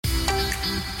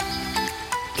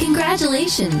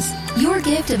Congratulations! Your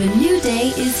gift of a new day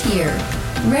is here.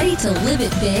 Ready to live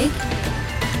it big?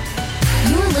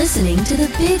 You're listening to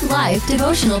the Big Life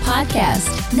Devotional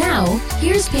Podcast. Now,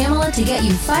 here's Pamela to get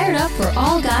you fired up for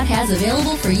all God has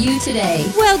available for you today.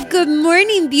 Well, good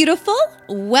morning, beautiful.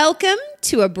 Welcome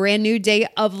to a brand new day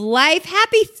of life.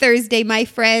 Happy Thursday, my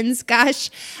friends. Gosh,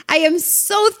 I am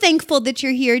so thankful that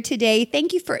you're here today.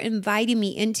 Thank you for inviting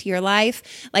me into your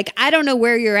life. I don't know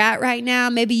where you're at right now.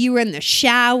 Maybe you were in the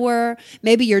shower.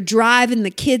 Maybe you're driving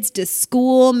the kids to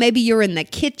school. Maybe you're in the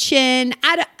kitchen.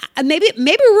 Maybe we're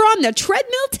on the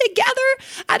treadmill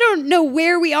together. I don't know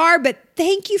where we are, but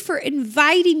thank you for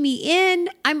inviting me in.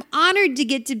 I'm honored to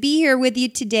get to be here with you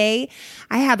today.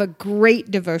 I have a great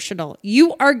devotional.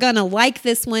 You are going to like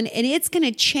this one, and it's going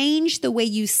to change the way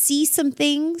you see some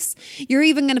things. You're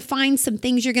even going to find some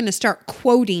things you're going to start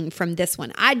quoting from this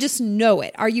one. I just know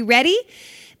it. Are you ready?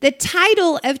 The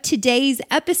title of today's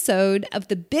episode of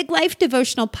the Big Life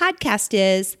Devotional Podcast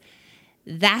is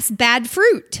That's Bad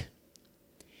Fruit.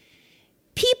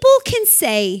 People can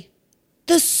say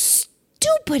the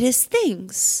stupidest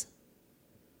things.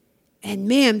 And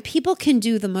man, people can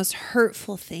do the most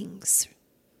hurtful things.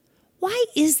 Why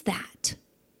is that?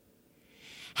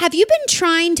 Have you been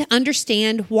trying to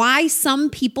understand why some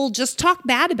people just talk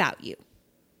bad about you?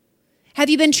 Have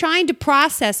you been trying to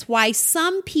process why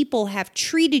some people have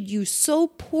treated you so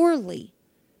poorly?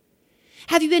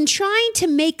 Have you been trying to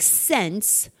make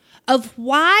sense of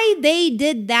why they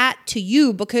did that to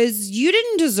you because you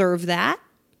didn't deserve that?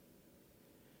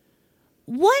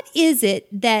 What is it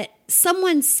that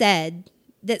someone said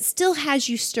that still has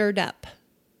you stirred up?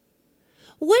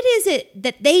 What is it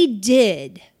that they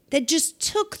did that just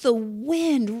took the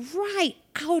wind right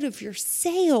out of your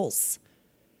sails?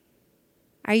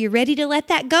 Are you ready to let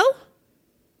that go?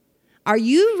 Are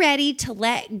you ready to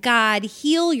let God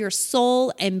heal your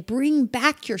soul and bring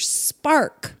back your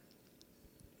spark?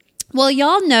 Well,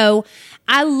 y'all know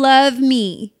I love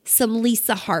me some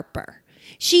Lisa Harper.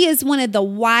 She is one of the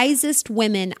wisest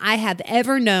women I have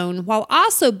ever known, while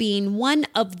also being one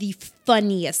of the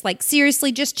funniest.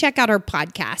 Seriously, just check out her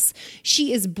podcast.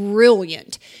 She is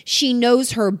brilliant. She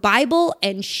knows her Bible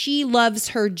and she loves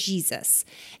her Jesus.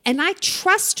 And I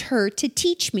trust her to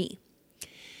teach me.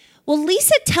 Well,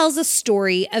 Lisa tells a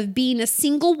story of being a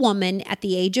single woman at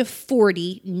the age of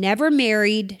 40, never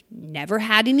married, never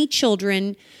had any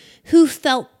children, who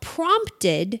felt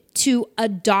prompted to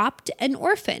adopt an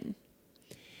orphan.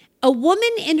 A woman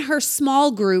in her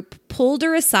small group pulled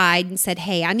her aside and said,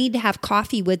 "Hey, I need to have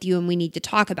coffee with you and we need to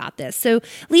talk about this." So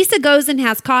Lisa goes and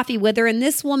has coffee with her, and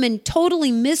this woman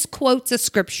totally misquotes a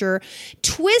scripture,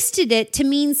 twisted it to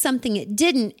mean something it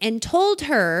didn't, and told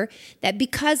her that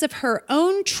because of her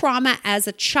own trauma as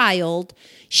a child,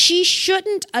 she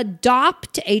shouldn't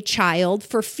adopt a child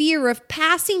for fear of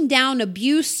passing down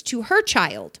abuse to her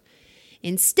child.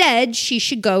 Instead, she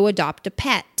should go adopt a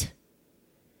pet.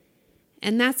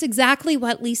 And that's exactly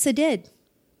what Lisa did.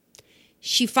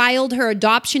 She filed her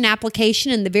adoption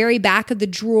application in the very back of the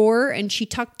drawer, and she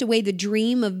tucked away the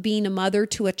dream of being a mother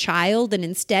to a child, and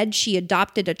instead she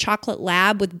adopted a chocolate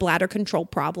lab with bladder control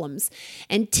problems.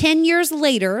 And 10 years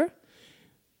later,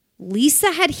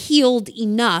 Lisa had healed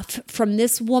enough from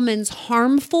this woman's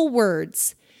harmful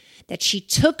words that she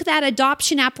took that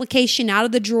adoption application out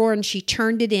of the drawer and she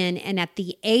turned it in, and at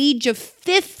the age of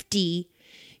 50,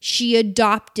 she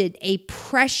adopted a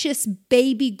precious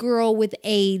baby girl with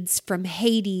AIDS from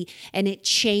Haiti, and it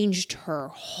changed her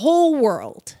whole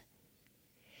world.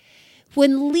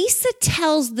 When Lisa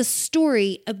tells the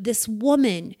story of this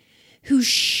woman who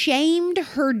shamed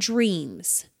her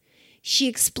dreams, she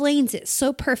explains it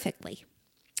so perfectly.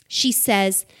 She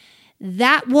says,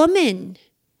 that woman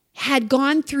had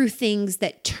gone through things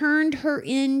that turned her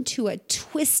into a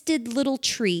twisted little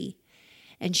tree,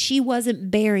 and she wasn't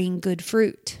bearing good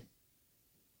fruit.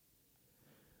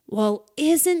 Well,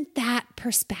 isn't that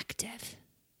perspective?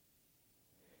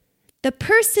 The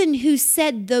person who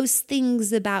said those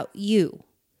things about you,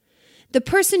 the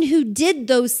person who did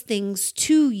those things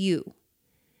to you,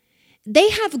 they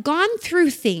have gone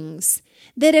through things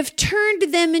that have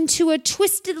turned them into a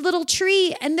twisted little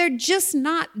tree, and they're just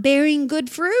not bearing good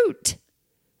fruit.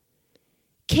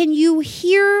 Can you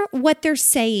hear what they're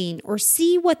saying or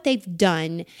see what they've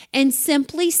done and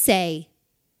simply say,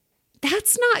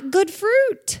 that's not good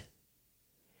fruit?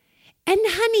 And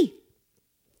honey,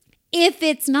 if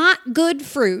it's not good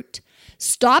fruit,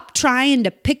 stop trying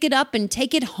to pick it up and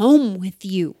take it home with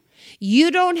you. You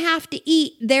don't have to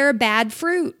eat their bad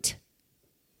fruit.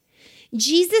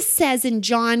 Jesus says in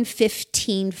John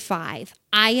 15:5,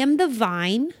 I am the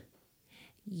vine,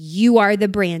 You are the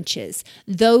branches.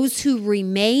 Those who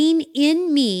remain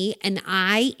in me and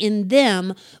I in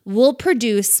them will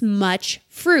produce much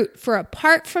fruit. For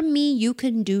apart from me, you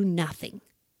can do nothing.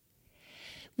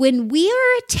 When we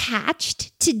are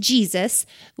attached to Jesus,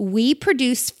 we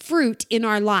produce fruit in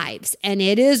our lives, and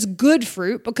it is good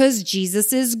fruit because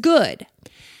Jesus is good.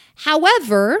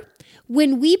 However,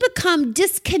 when we become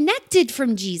disconnected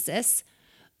from Jesus,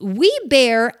 we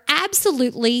bear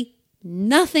absolutely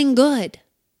nothing good.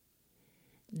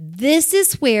 This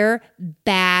is where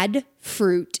bad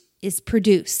fruit is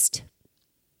produced.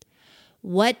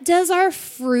 What does our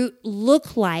fruit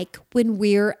look like when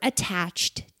we're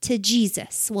attached to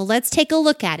Jesus? Well, let's take a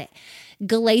look at it.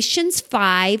 Galatians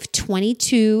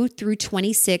 5:22 through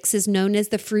 26 is known as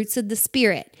the fruits of the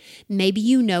Spirit. Maybe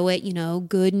you know it,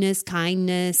 goodness,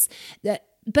 kindness.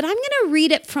 But I'm going to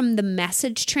read it from the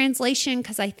Message translation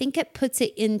because I think it puts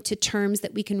it into terms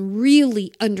that we can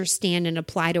really understand and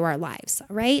apply to our lives,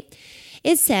 all right?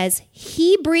 It says,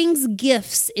 He brings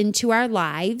gifts into our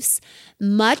lives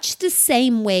much the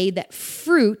same way that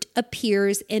fruit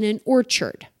appears in an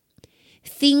orchard.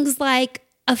 Things like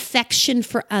affection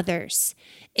for others,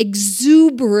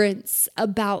 exuberance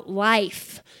about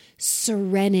life,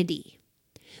 serenity.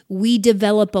 We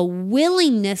develop a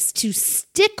willingness to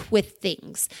stick with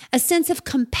things, a sense of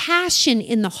compassion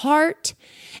in the heart,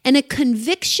 and a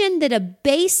conviction that a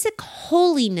basic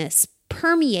holiness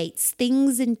permeates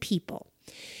things and people.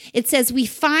 It says we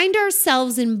find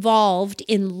ourselves involved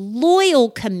in loyal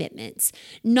commitments,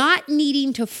 not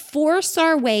needing to force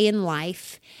our way in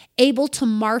life, able to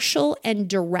marshal and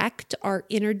direct our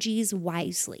energies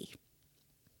wisely.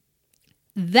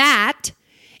 That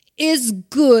is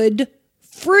good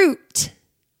fruit.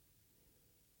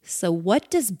 So what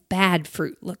does bad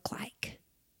fruit look like?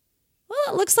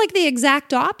 Well, it looks like the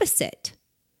exact opposite.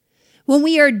 When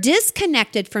we are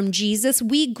disconnected from Jesus,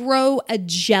 we grow a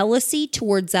jealousy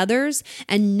towards others,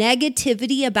 a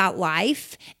negativity about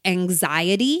life,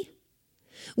 anxiety.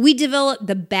 We develop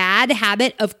the bad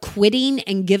habit of quitting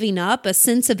and giving up, a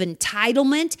sense of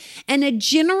entitlement, and a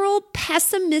general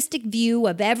pessimistic view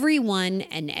of everyone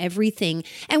and everything.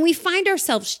 And we find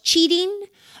ourselves cheating,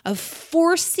 of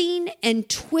forcing and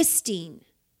twisting.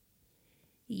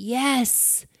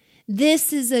 Yes,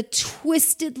 this is a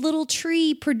twisted little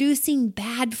tree producing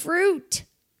bad fruit.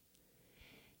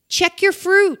 Check your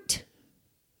fruit.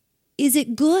 Is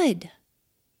it good?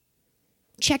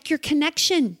 Check your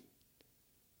connection.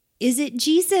 Is it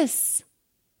Jesus?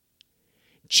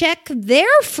 Check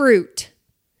their fruit.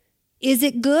 Is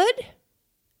it good?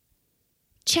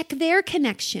 Check their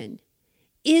connection.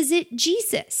 Is it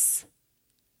Jesus?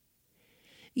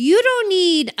 You don't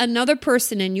need another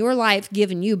person in your life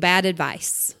giving you bad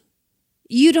advice.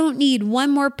 You don't need one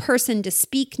more person to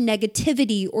speak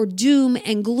negativity or doom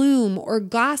and gloom or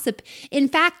gossip. In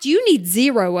fact, you need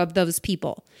zero of those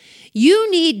people. You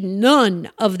need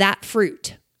none of that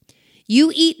fruit.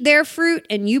 You eat their fruit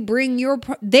and you bring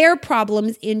their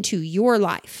problems into your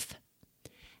life.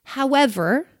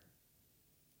 However,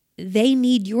 they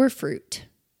need your fruit.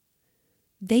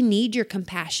 They need your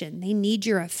compassion. They need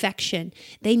your affection.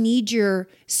 They need your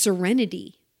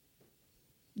serenity.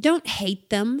 Don't hate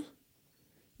them.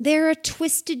 They're a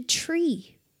twisted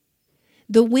tree.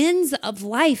 The winds of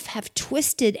life have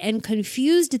twisted and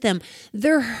confused them.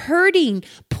 They're hurting,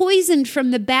 poisoned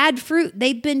from the bad fruit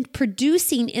they've been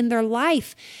producing in their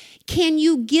life. Can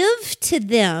you give to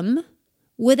them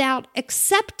without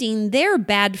accepting their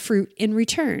bad fruit in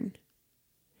return?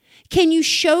 Can you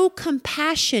show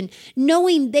compassion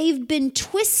knowing they've been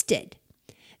twisted,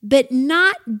 but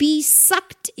not be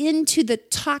sucked into the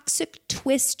toxic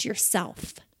twist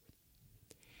yourself?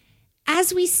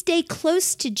 As we stay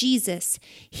close to Jesus,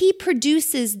 He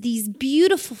produces these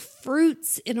beautiful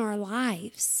fruits in our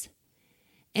lives.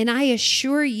 And I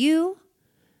assure you,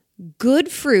 good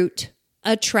fruit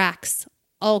attracts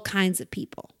all kinds of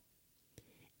people.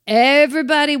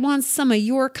 Everybody wants some of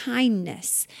your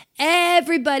kindness.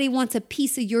 Everybody wants a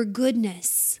piece of your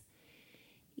goodness.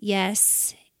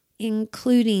 Yes,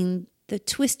 including the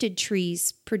twisted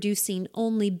trees producing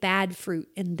only bad fruit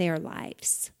in their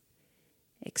lives.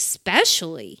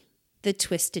 Especially the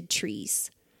twisted trees,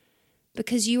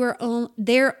 because you are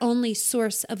their only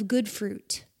source of good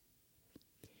fruit.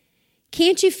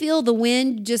 Can't you feel the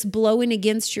wind just blowing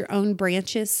against your own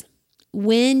branches?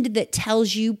 Wind that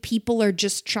tells you people are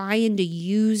just trying to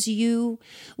use you.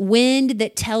 Wind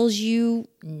that tells you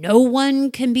no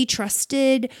one can be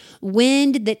trusted.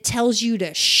 Wind that tells you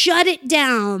to shut it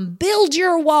down, build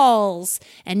your walls,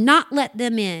 and not let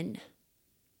them in.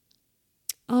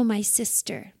 Oh, my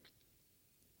sister,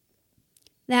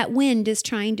 that wind is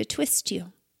trying to twist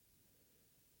you.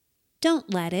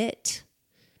 Don't let it.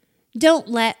 Don't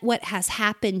let what has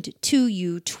happened to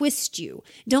you twist you.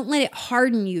 Don't let it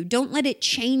harden you. Don't let it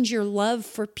change your love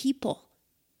for people.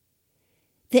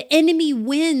 The enemy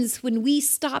wins when we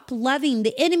stop loving.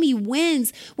 The enemy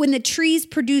wins when the trees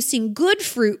producing good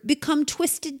fruit become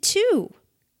twisted too.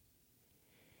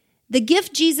 The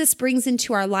gift Jesus brings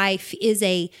into our life is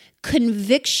a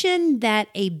conviction that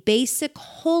a basic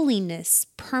holiness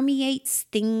permeates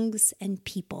things and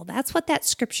people. That's what that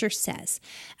scripture says.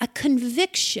 A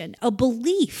conviction, a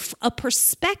belief, a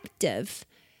perspective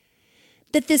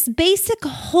that this basic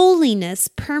holiness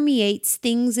permeates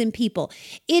things and people.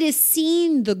 It is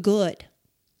seeing the good.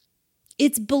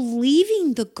 It's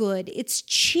believing the good. It's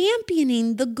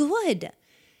championing the good.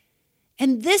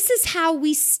 And this is how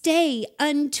we stay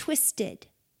untwisted.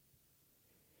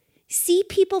 See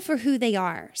people for who they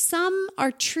are. Some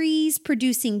are trees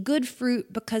producing good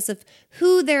fruit because of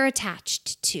who they're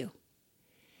attached to.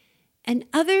 And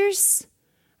others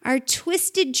are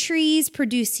twisted trees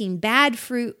producing bad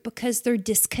fruit because they're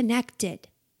disconnected.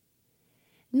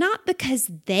 Not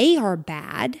because they are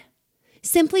bad,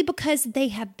 simply because they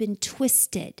have been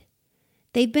twisted.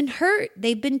 They've been hurt,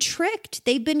 they've been tricked,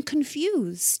 they've been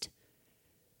confused.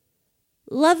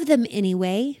 Love them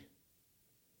anyway.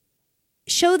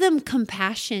 Show them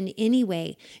compassion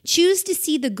anyway. Choose to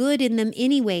see the good in them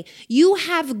anyway. You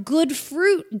have good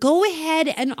fruit. Go ahead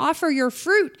and offer your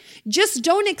fruit. Just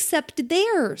don't accept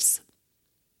theirs.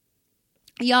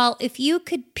 Y'all, if you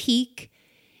could peek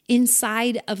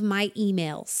inside of my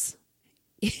emails,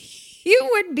 you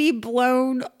would be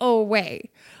blown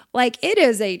away. Like, it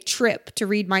is a trip to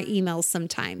read my emails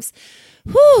sometimes.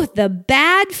 Whew, the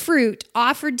bad fruit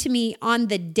offered to me on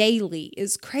the daily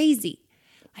is crazy.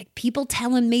 Like, people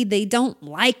telling me they don't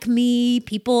like me,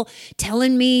 people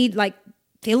telling me, like,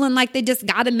 feeling like they just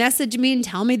got to message me and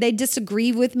tell me they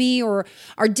disagree with me or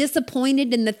are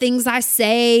disappointed in the things I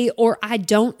say or I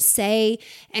don't say.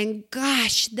 And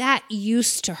gosh, that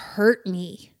used to hurt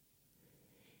me.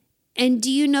 And do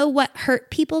you know what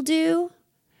hurt people do?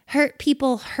 Hurt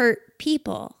people hurt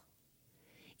people.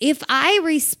 If I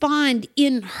respond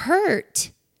in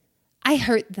hurt, I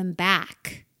hurt them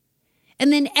back.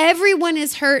 And then everyone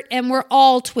is hurt and we're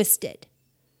all twisted.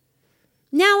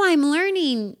 Now I'm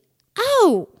learning,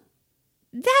 oh,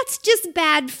 that's just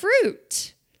bad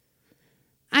fruit.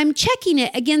 I'm checking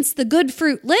it against the good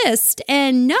fruit list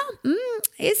and no,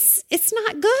 it's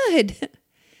not good.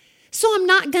 So I'm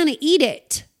not going to eat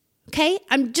it. Okay,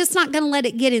 I'm just not going to let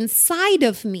it get inside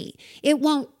of me. It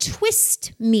won't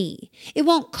twist me. It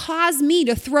won't cause me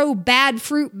to throw bad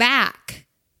fruit back.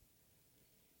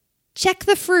 Check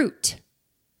the fruit.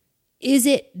 Is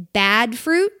it bad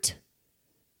fruit?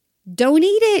 Don't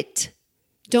eat it.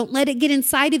 Don't let it get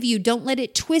inside of you. Don't let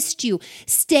it twist you.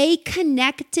 Stay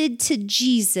connected to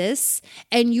Jesus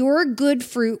and your good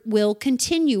fruit will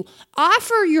continue.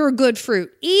 Offer your good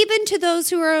fruit, even to those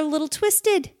who are a little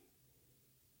twisted.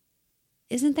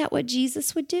 Isn't that what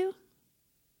Jesus would do?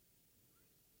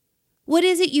 What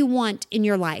is it you want in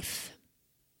your life?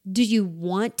 Do you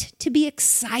want to be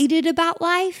excited about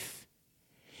life?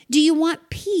 Do you want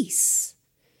peace?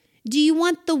 Do you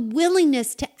want the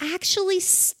willingness to actually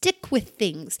stick with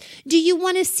things? Do you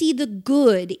want to see the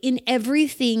good in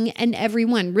everything and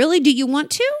everyone? Really, do you want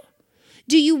to?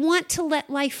 Do you want to let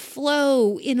life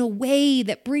flow in a way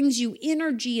that brings you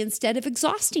energy instead of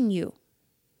exhausting you?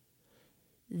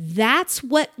 That's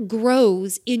what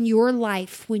grows in your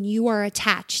life when you are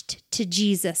attached to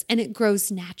Jesus, and it grows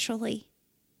naturally.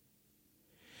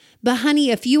 But honey,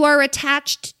 if you are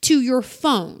attached to your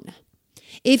phone,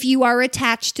 if you are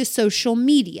attached to social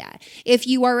media, if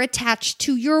you are attached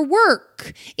to your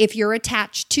work, if you're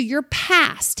attached to your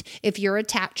past, if you're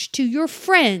attached to your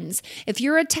friends, if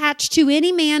you're attached to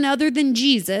any man other than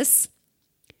Jesus,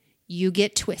 you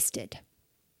get twisted.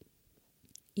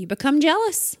 You become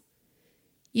jealous.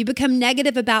 You become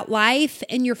negative about life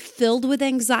and you're filled with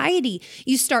anxiety.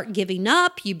 You start giving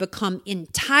up. You become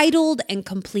entitled and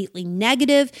completely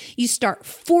negative. You start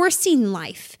forcing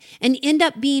life and end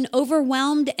up being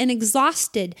overwhelmed and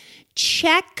exhausted.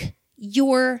 Check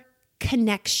your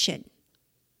connection.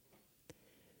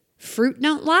 Fruit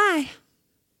don't lie.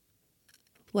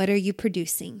 What are you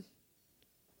producing?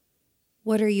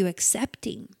 What are you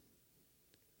accepting?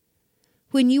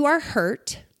 When you are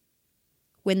hurt,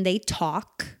 when they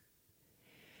talk,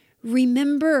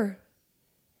 remember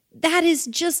that is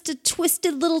just a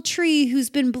twisted little tree who's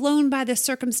been blown by the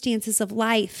circumstances of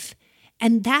life,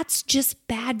 and that's just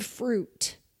bad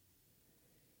fruit.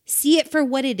 See it for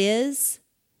what it is,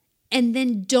 and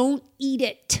then don't eat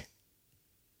it.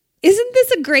 Isn't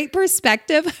this a great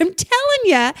perspective? I'm telling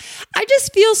you, I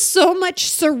just feel so much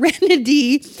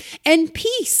serenity and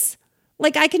peace.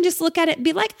 Like I can just look at it and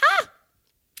be like,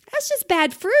 that's just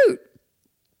bad fruit.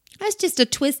 That's just a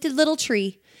twisted little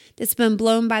tree that's been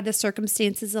blown by the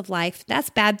circumstances of life. That's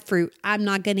bad fruit. I'm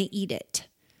not going to eat it.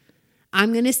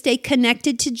 I'm going to stay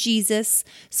connected to Jesus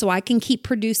so I can keep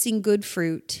producing good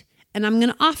fruit. And I'm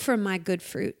going to offer my good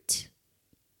fruit.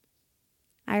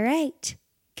 All right.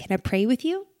 Can I pray with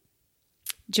you?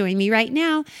 Join me right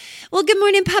now. Well, good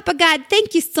morning, Papa God.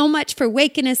 Thank you so much for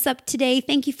waking us up today.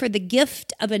 Thank you for the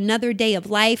gift of another day of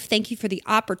life. Thank you for the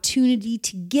opportunity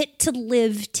to get to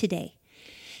live today.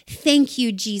 Thank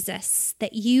you, Jesus,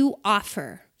 that you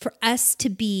offer for us to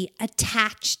be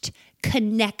attached,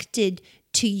 connected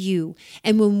to you.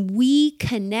 And when we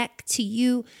connect to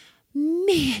you,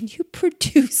 man, you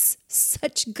produce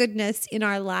such goodness in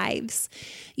our lives.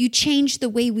 You change the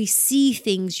way we see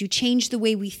things. You change the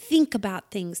way we think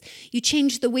about things. You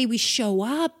change the way we show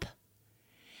up.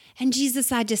 And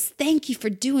Jesus, I just thank you for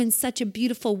doing such a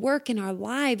beautiful work in our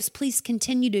lives. Please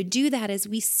continue to do that as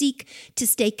we seek to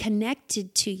stay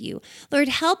connected to you. Lord,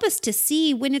 help us to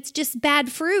see when it's just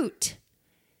bad fruit.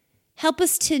 Help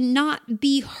us to not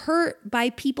be hurt by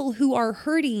people who are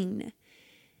hurting.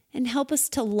 And help us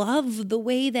to love the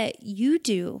way that you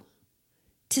do,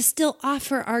 to still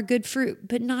offer our good fruit,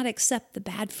 but not accept the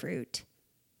bad fruit,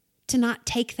 to not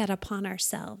take that upon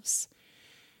ourselves.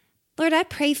 Lord, I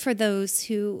pray for those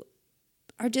who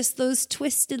are just those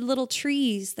twisted little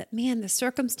trees that, man, the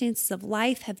circumstances of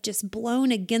life have just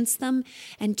blown against them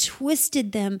and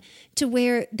twisted them to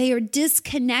where they are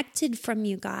disconnected from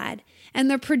you, God, and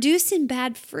they're producing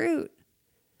bad fruit.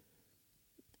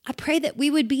 I pray that we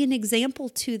would be an example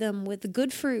to them with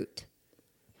good fruit.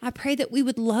 I pray that we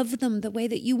would love them the way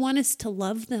that you want us to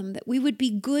love them, that we would be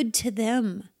good to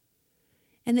them,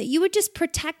 and that you would just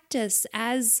protect us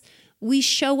as we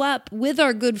show up with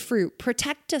our good fruit.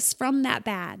 Protect us from that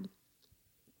bad.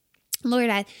 Lord,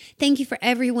 I thank you for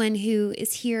everyone who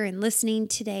is here and listening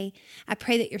today. I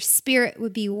pray that your spirit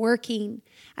would be working.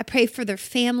 I pray for their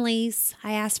families.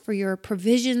 I ask for your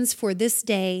provisions for this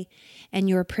day and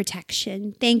your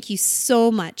protection. Thank you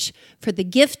so much for the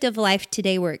gift of life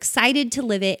today. We're excited to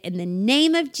live it. In the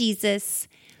name of Jesus,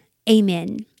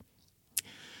 amen.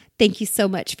 Thank you so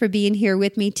much for being here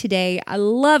with me today. I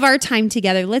love our time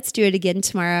together. Let's do it again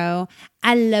tomorrow.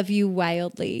 I love you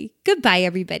wildly. Goodbye,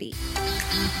 everybody.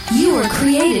 You were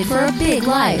created for a big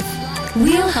life.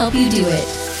 We'll help you do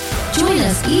it. Join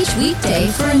us each weekday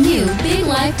for a new Big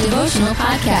Life devotional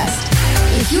podcast.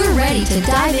 If you're ready to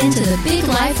dive into the Big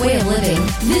Life way of living,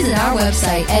 visit our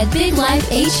website at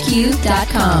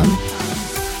biglifehq.com.